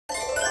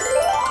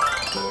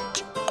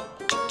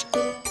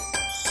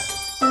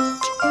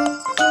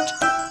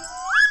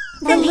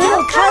the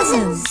little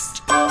cousins.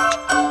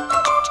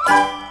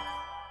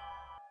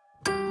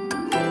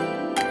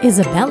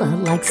 Isabella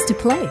likes to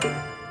play.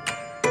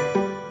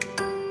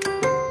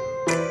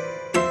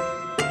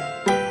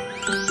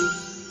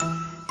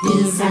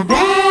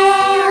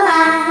 Isabella,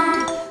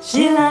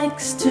 she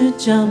likes to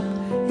jump.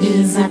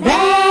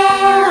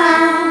 Isabella,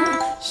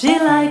 she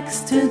likes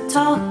to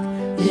talk.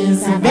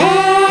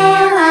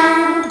 Isabella,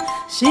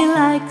 she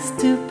likes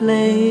to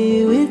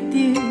play with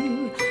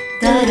you.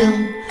 Da-dum,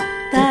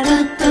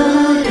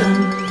 da-da-da-dum.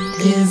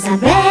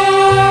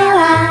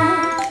 Isabella,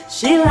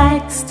 she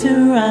likes to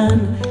run.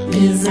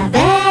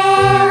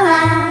 Isabella,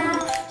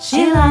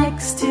 she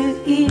likes to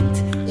eat.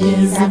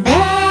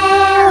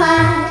 Isabella,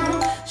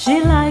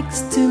 she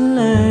likes to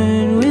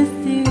learn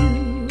with you.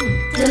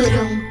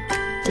 Da-dum,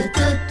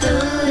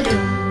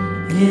 da-da-da-dum.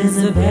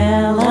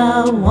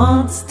 Isabella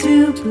wants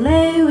to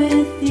play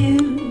with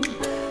you.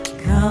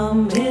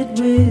 Come, it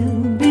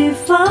will be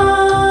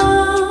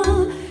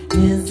fun.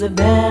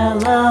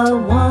 Isabella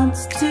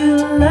wants to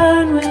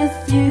learn with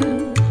you.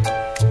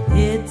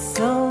 It's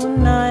so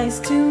nice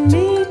to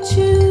meet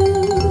you.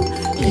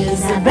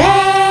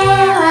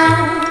 Isabella,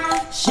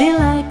 she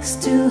likes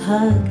to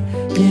hug.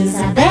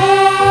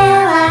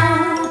 Isabella,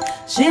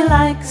 she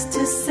likes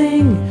to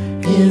sing.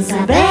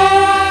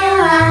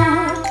 Isabella,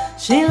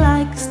 she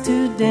likes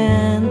to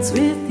dance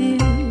with you.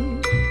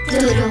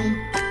 Da-dum,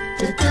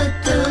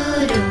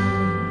 da-da-da-dum.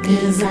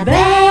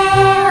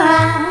 Isabella,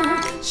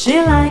 she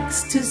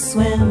likes to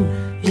swim.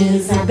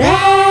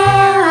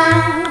 Isabella,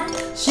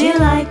 she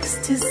likes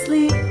to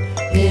sleep.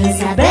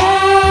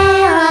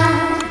 Isabella,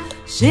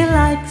 she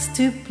likes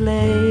to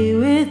play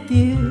with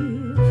you.